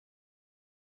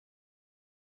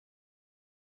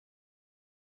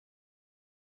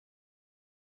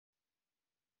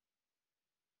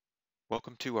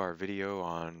Welcome to our video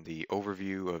on the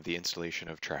overview of the installation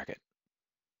of Trackit.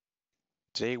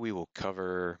 Today we will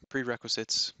cover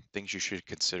prerequisites, things you should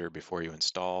consider before you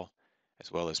install, as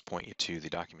well as point you to the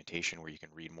documentation where you can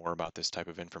read more about this type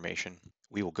of information.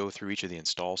 We will go through each of the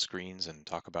install screens and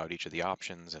talk about each of the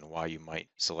options and why you might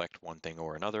select one thing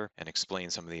or another, and explain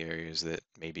some of the areas that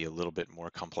may be a little bit more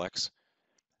complex.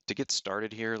 To get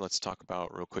started here, let's talk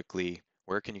about real quickly,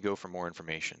 where can you go for more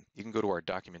information? You can go to our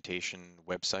documentation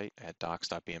website at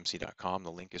docs.bmc.com.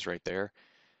 The link is right there.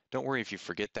 Don't worry if you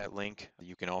forget that link.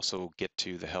 You can also get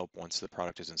to the help once the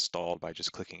product is installed by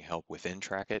just clicking help within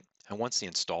Trackit. And once the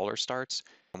installer starts,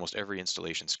 almost every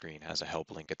installation screen has a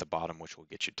help link at the bottom, which will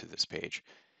get you to this page.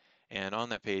 And on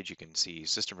that page, you can see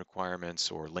system requirements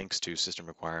or links to system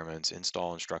requirements,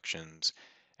 install instructions,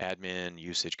 admin,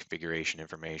 usage configuration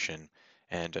information,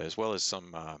 and as well as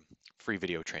some free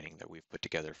video training that we've put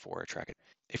together for Trackit.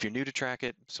 If you're new to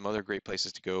Trackit, some other great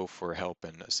places to go for help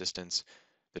and assistance,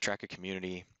 the Trackit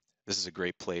community. This is a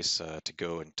great place to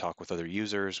go and talk with other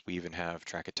users. We even have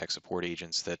Trackit tech support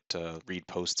agents that read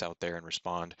posts out there and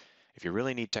respond. If you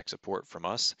really need tech support from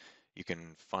us, you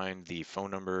can find the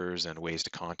phone numbers and ways to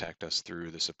contact us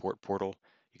through the support portal.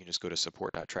 You can just go to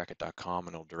support.trackit.com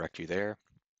and it'll direct you there.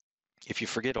 If you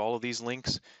forget all of these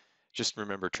links, just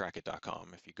remember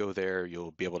trackit.com. If you go there,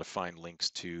 you'll be able to find links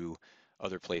to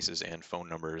other places and phone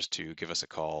numbers to give us a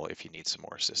call if you need some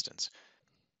more assistance.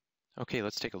 Okay,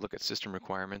 let's take a look at system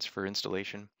requirements for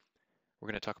installation. We're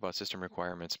going to talk about system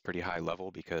requirements pretty high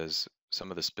level because some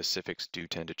of the specifics do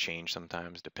tend to change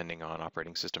sometimes depending on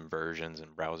operating system versions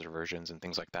and browser versions and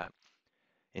things like that.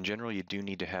 In general, you do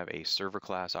need to have a server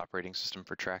class operating system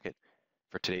for Trackit.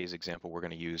 For today's example, we're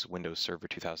going to use Windows Server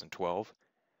 2012.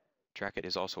 Trackit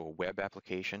is also a web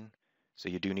application, so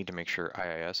you do need to make sure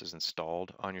IIS is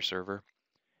installed on your server.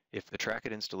 If the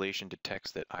Trackit installation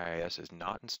detects that IIS is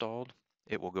not installed,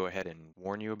 it will go ahead and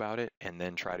warn you about it and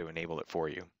then try to enable it for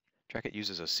you. Trackit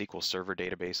uses a SQL Server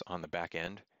database on the back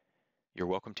end. You're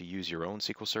welcome to use your own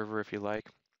SQL Server if you like,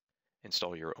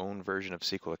 install your own version of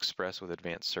SQL Express with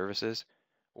advanced services,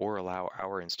 or allow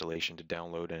our installation to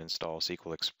download and install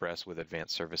SQL Express with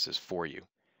advanced services for you.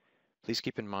 Please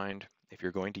keep in mind, if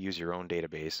you're going to use your own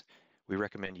database, we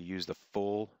recommend you use the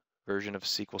full version of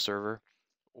SQL Server,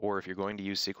 or if you're going to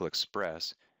use SQL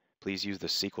Express, please use the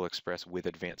SQL Express with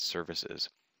advanced services.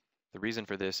 The reason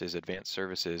for this is advanced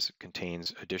services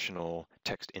contains additional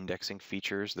text indexing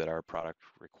features that our product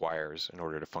requires in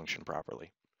order to function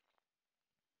properly.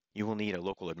 You will need a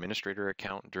local administrator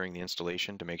account during the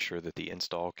installation to make sure that the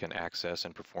install can access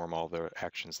and perform all the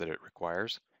actions that it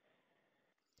requires.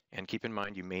 And keep in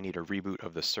mind, you may need a reboot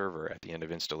of the server at the end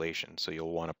of installation, so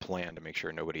you'll want to plan to make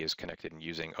sure nobody is connected and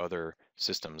using other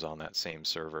systems on that same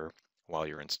server while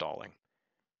you're installing.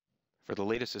 For the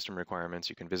latest system requirements,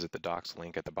 you can visit the docs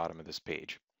link at the bottom of this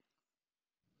page.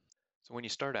 So when you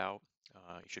start out,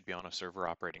 you should be on a server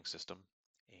operating system,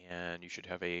 and you should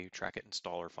have a Trackit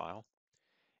installer file.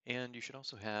 And you should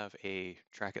also have a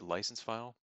Trackit license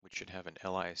file, which should have an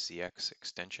LICX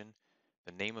extension.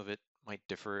 The name of it might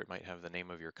differ. It might have the name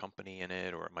of your company in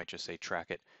it, or it might just say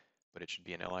Trackit, but it should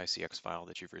be an LICX file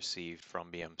that you've received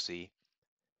from BMC.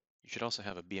 You should also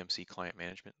have a BMC client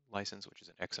management license, which is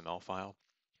an XML file,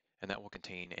 and that will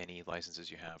contain any licenses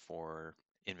you have for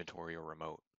inventory or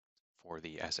remote for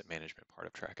the asset management part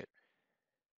of Trackit.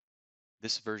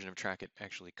 This version of Trackit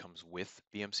actually comes with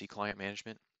BMC client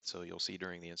management, so you'll see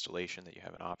during the installation that you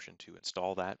have an option to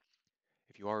install that.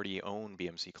 If you already own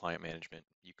BMC client management,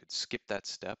 you could skip that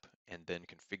step and then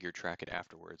configure Trackit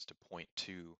afterwards to point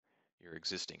to your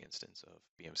existing instance of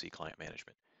BMC client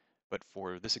management. But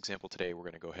for this example today, we're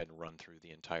going to go ahead and run through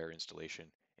the entire installation,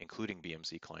 including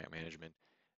BMC client management,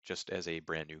 just as a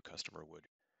brand new customer would.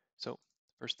 So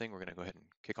first thing, we're going to go ahead and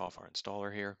kick off our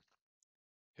installer here.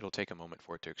 It'll take a moment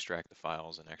for it to extract the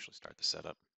files and actually start the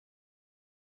setup.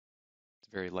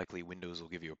 It's very likely Windows will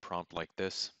give you a prompt like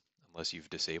this, unless you've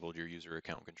disabled your user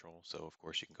account control. So of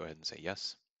course you can go ahead and say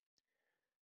yes.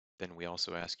 Then we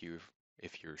also ask you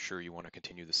if you're sure you want to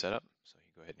continue the setup. So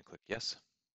you go ahead and click yes.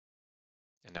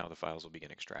 And now the files will begin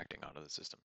extracting out of the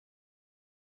system.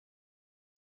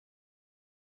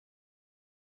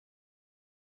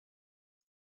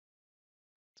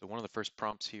 So one of the first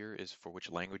prompts here is for which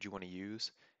language you want to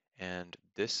use. And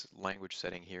this language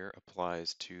setting here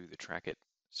applies to the Trackit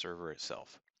server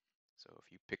itself. So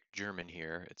if you pick German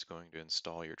here, it's going to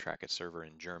install your Trackit server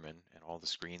in German, and all the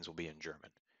screens will be in German.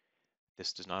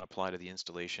 This does not apply to the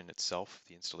installation itself.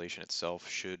 The installation itself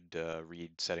should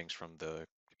read settings from the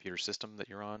computer system that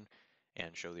you're on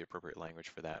and show the appropriate language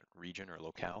for that region or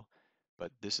locale.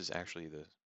 But this is actually the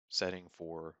setting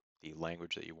for the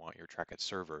language that you want your Trackit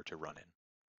server to run in.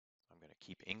 I'm going to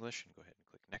keep English and go ahead and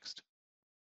click Next.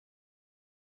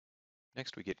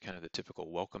 Next, we get kind of the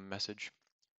typical welcome message,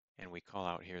 and we call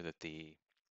out here that the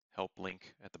help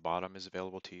link at the bottom is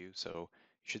available to you. So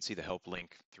you should see the help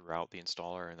link throughout the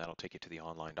installer, and that'll take you to the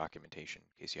online documentation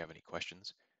in case you have any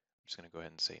questions. I'm just going to go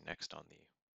ahead and say Next on the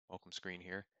welcome screen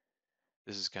here.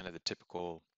 This is kind of the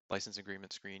typical license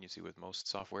agreement screen you see with most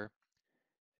software.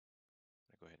 I'm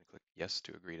going to go ahead and click Yes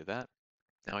to agree to that.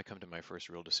 Now I come to my first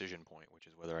real decision point, which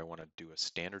is whether I want to do a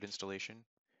standard installation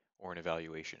or an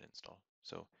evaluation install.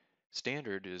 So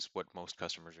standard is what most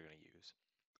customers are going to use.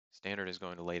 Standard is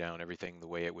going to lay down everything the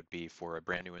way it would be for a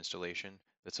brand new installation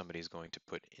that somebody is going to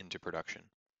put into production.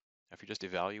 Now, if you're just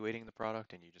evaluating the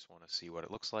product and you just want to see what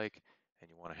it looks like and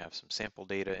you want to have some sample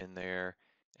data in there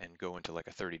and go into like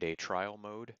a 30-day trial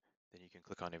mode, then you can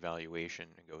click on evaluation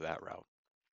and go that route.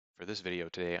 For this video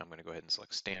today, I'm going to go ahead and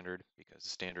select standard because the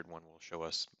standard one will show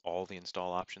us all the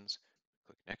install options.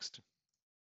 Click Next.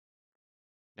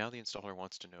 Now the installer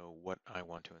wants to know what I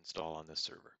want to install on this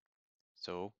server.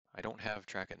 So I don't have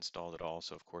Trackit installed at all,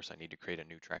 so of course I need to create a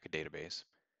new Trackit database.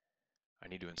 I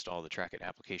need to install the Trackit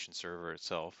application server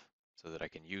itself so that I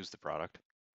can use the product.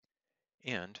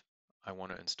 And I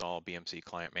want to install BMC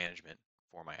client management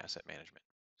for my asset management.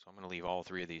 So I'm going to leave all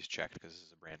three of these checked because this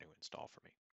is a brand new install for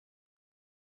me.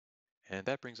 And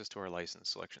that brings us to our license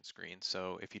selection screen.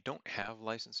 So if you don't have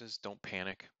licenses, don't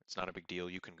panic. It's not a big deal.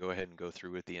 You can go ahead and go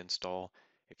through with the install.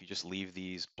 If you just leave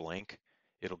these blank,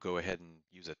 it'll go ahead and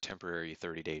use a temporary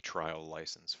 30-day trial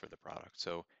license for the product.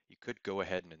 So you could go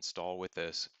ahead and install with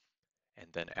this, and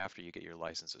then after you get your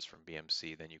licenses from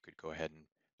BMC, then you could go ahead and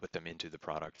put them into the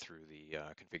product through the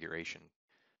configuration.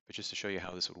 But just to show you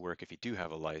how this would work, if you do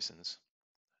have a license,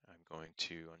 I'm going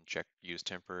to uncheck Use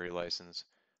Temporary License.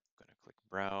 I'm going to click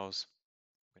Browse.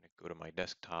 I'm going to go to my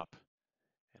desktop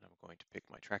and I'm going to pick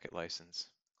my Trackit license,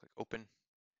 click Open,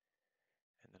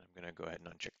 and then I'm going to go ahead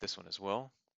and uncheck this one as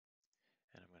well.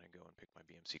 And I'm going to go and pick my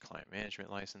BMC Client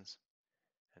Management license,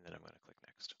 and then I'm going to click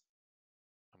Next.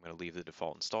 I'm going to leave the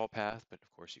default install path, but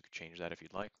of course you could change that if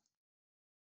you'd like.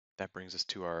 That brings us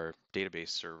to our database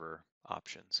server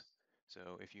options.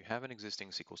 So if you have an existing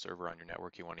SQL Server on your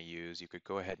network you want to use, you could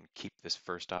go ahead and keep this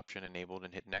first option enabled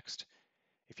and hit Next.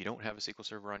 If you don't have a SQL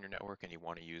Server on your network and you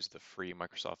want to use the free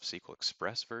Microsoft SQL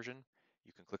Express version,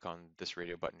 you can click on this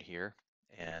radio button here,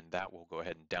 and that will go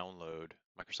ahead and download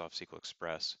Microsoft SQL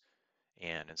Express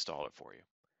and install it for you.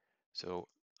 So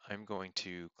I'm going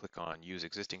to click on Use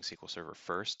Existing SQL Server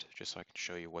first, just so I can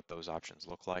show you what those options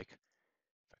look like.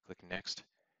 If I click Next,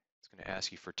 it's going to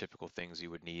ask you for typical things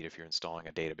you would need if you're installing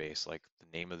a database, like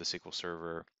the name of the SQL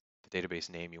Server, the database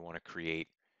name you want to create,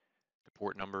 the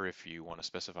port number if you want to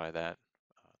specify that.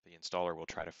 The installer will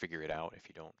try to figure it out if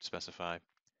you don't specify.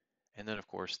 And then, of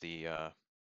course, the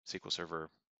SQL Server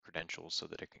credentials so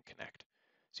that it can connect.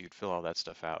 So you'd fill all that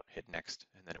stuff out, hit Next,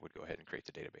 and then it would go ahead and create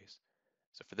the database.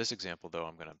 So for this example, though,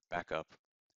 I'm going to back up,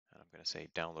 and I'm going to say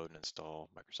Download and Install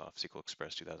Microsoft SQL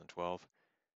Express 2012,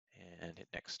 and hit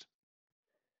Next.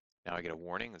 Now I get a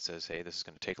warning that says, hey, this is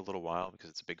going to take a little while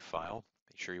because it's a big file.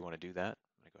 Are you sure you want to do that?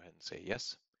 I'm going to go ahead and say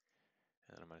yes,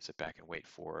 and then I'm going to sit back and wait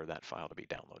for that file to be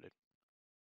downloaded.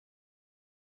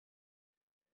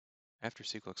 After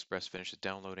SQL Express finishes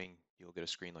downloading, you'll get a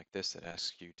screen like this that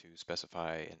asks you to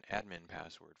specify an admin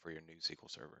password for your new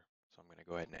SQL Server. So I'm going to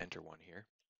go ahead and enter one here.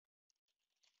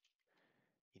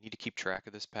 You need to keep track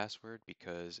of this password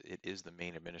because it is the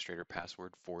main administrator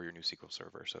password for your new SQL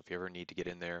Server. So if you ever need to get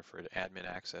in there for admin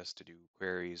access to do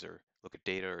queries or look at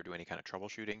data or do any kind of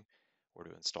troubleshooting or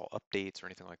to install updates or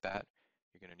anything like that,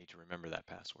 you're going to need to remember that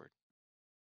password.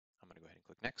 I'm going to go ahead and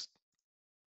click Next.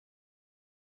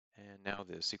 And now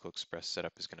the SQL Express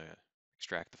setup is going to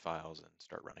extract the files and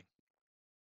start running.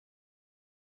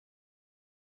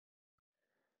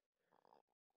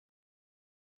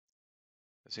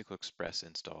 The SQL Express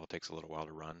install takes a little while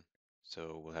to run,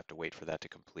 so we'll have to wait for that to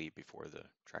complete before the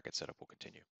Trackit setup will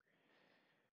continue.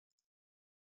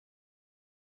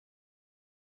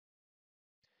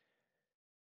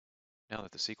 Now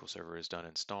that the SQL Server is done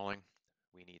installing,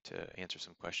 we need to answer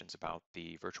some questions about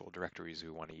the virtual directories we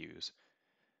want to use.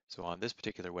 So on this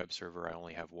particular web server, I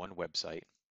only have one website,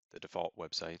 the default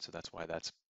website, so that's why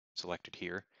that's selected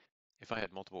here. If I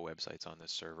had multiple websites on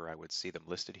this server, I would see them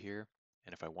listed here,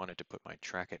 and if I wanted to put my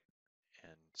Trackit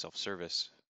and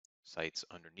self-service sites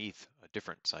underneath a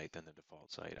different site than the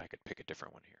default site, I could pick a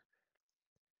different one here.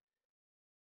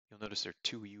 You'll notice there are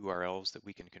two URLs that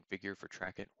we can configure for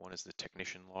Trackit. One is the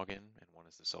technician login and one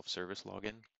is the self-service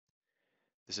login.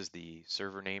 This is the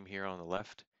server name here on the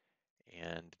left,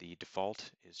 and the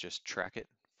default is just Trackit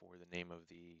for the name of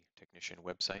the technician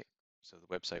website. So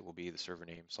the website will be the server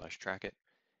name /Trackit.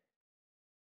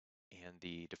 And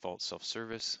the default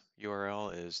self-service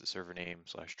URL is the server name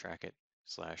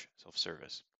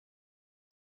 /Trackit/self-service.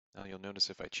 Now you'll notice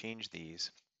if I change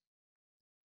these,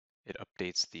 it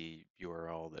updates the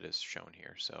URL that is shown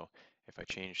here. So if I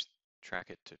change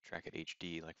Trackit to Trackit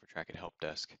HD, like for Trackit Help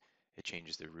Desk, it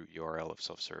changes the root URL of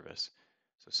self-service.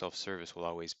 So self-service will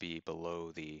always be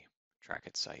below the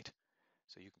Trackit site.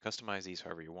 So you can customize these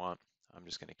however you want. I'm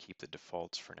just going to keep the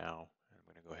defaults for now. I'm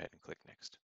going to go ahead and click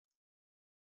Next.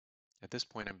 At this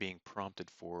point, I'm being prompted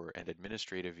for an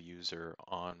administrative user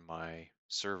on my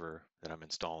server that I'm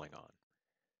installing on.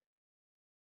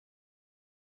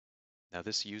 Now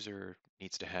this user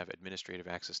needs to have administrative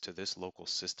access to this local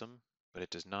system, but it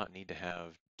does not need to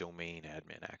have domain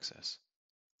admin access.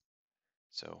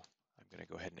 So I'm going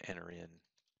to go ahead and enter in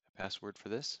a password for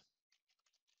this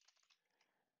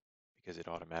because it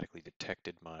automatically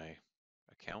detected my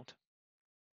account,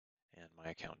 and my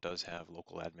account does have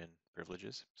local admin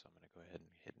privileges. So I'm going to go ahead and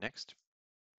hit Next.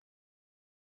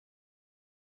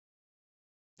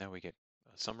 Now we get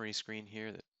a summary screen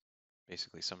here that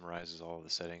basically summarizes all of the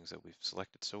settings that we've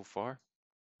selected so far. I'm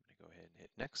going to go ahead and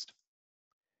hit Next.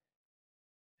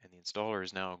 And the installer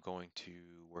is now going to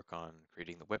work on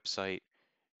creating the website,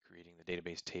 creating the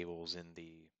database tables in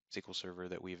the SQL Server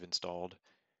that we've installed,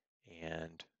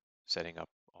 and setting up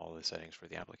all the settings for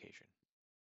the application.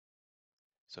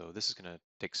 So this is going to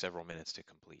take several minutes to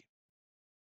complete.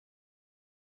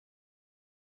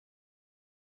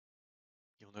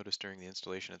 You'll notice during the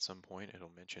installation at some point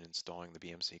it'll mention installing the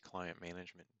BMC Client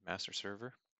Management Master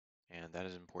Server, and that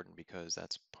is important because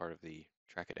that's part of the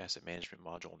Trackit Asset Management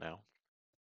module now.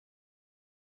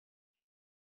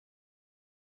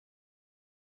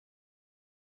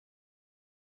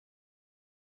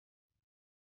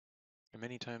 And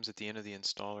many times at the end of the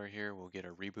installer here, we'll get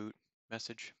a reboot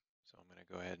message. So I'm going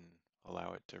to go ahead and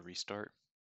allow it to restart.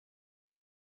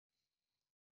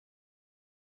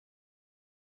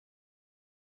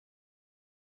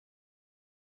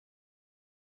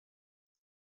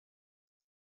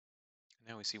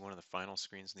 Now we see one of the final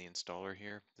screens in the installer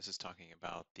here. This is talking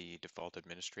about the default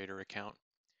administrator account.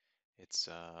 It's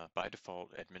by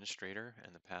default administrator,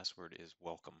 and the password is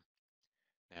welcome.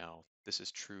 Now, this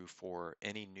is true for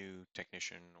any new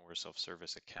technician or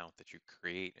self-service account that you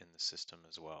create in the system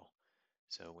as well.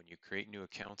 So when you create new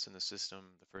accounts in the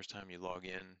system, the first time you log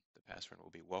in, the password will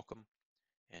be welcome,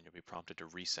 and you'll be prompted to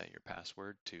reset your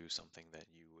password to something that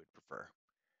you would prefer.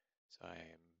 So I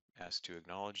am asked to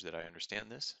acknowledge that I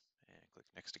understand this, and click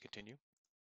Next to continue.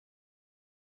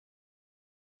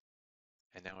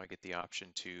 And now I get the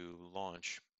option to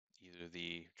launch either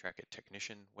the Trackit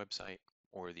Technician website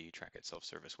or the Trackit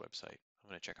Self-Service website. I'm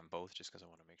going to check them both just because I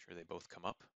want to make sure they both come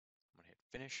up. I'm going to hit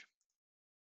Finish.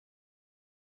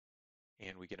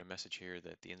 And we get a message here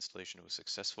that the installation was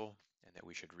successful and that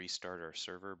we should restart our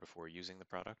server before using the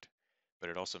product. But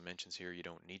it also mentions here you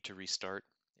don't need to restart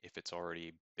if it's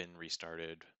already been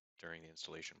restarted during the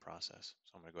installation process.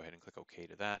 So I'm going to go ahead and click OK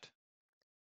to that.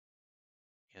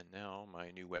 And now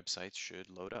my new websites should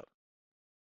load up.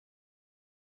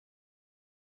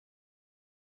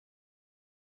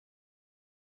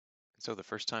 So the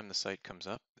first time the site comes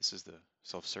up, this is the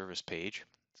self-service page.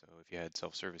 So if you had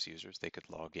self-service users, they could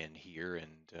log in here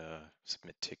and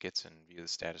submit tickets and view the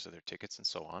status of their tickets and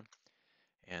so on.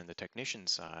 And the technician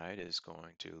side is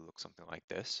going to look something like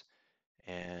this.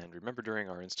 And remember, during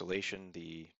our installation,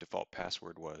 the default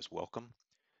password was welcome.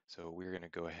 So we're going to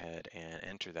go ahead and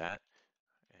enter that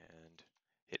and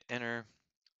hit enter.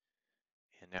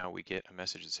 And now we get a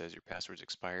message that says your password's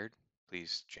expired.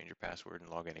 Please change your password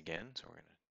and log in again. So we're going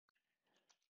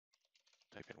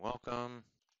to type in welcome,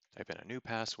 type in a new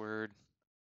password.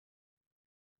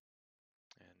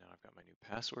 And now I've got my new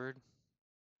password.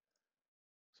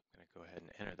 So I'm going to go ahead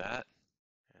and enter that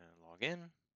and log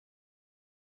in.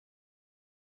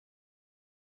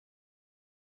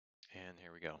 And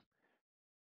here we go.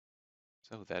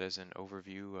 So that is an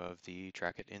overview of the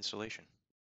Trackit installation.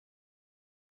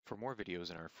 For more videos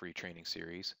in our free training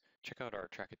series, check out our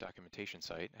Trackit documentation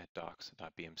site at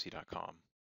docs.bmc.com.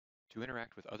 To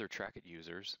interact with other Trackit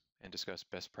users and discuss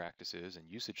best practices and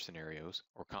usage scenarios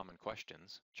or common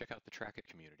questions, check out the Trackit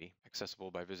community,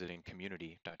 accessible by visiting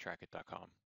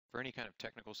community.trackit.com. For any kind of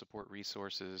technical support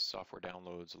resources, software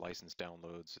downloads, license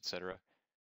downloads, etc.,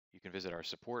 you can visit our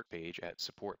support page at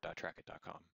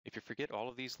support.trackit.com. If you forget all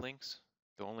of these links,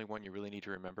 the only one you really need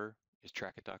to remember is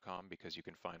trackit.com because you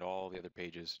can find all the other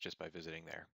pages just by visiting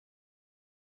there.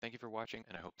 Thank you for watching,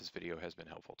 and I hope this video has been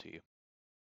helpful to you.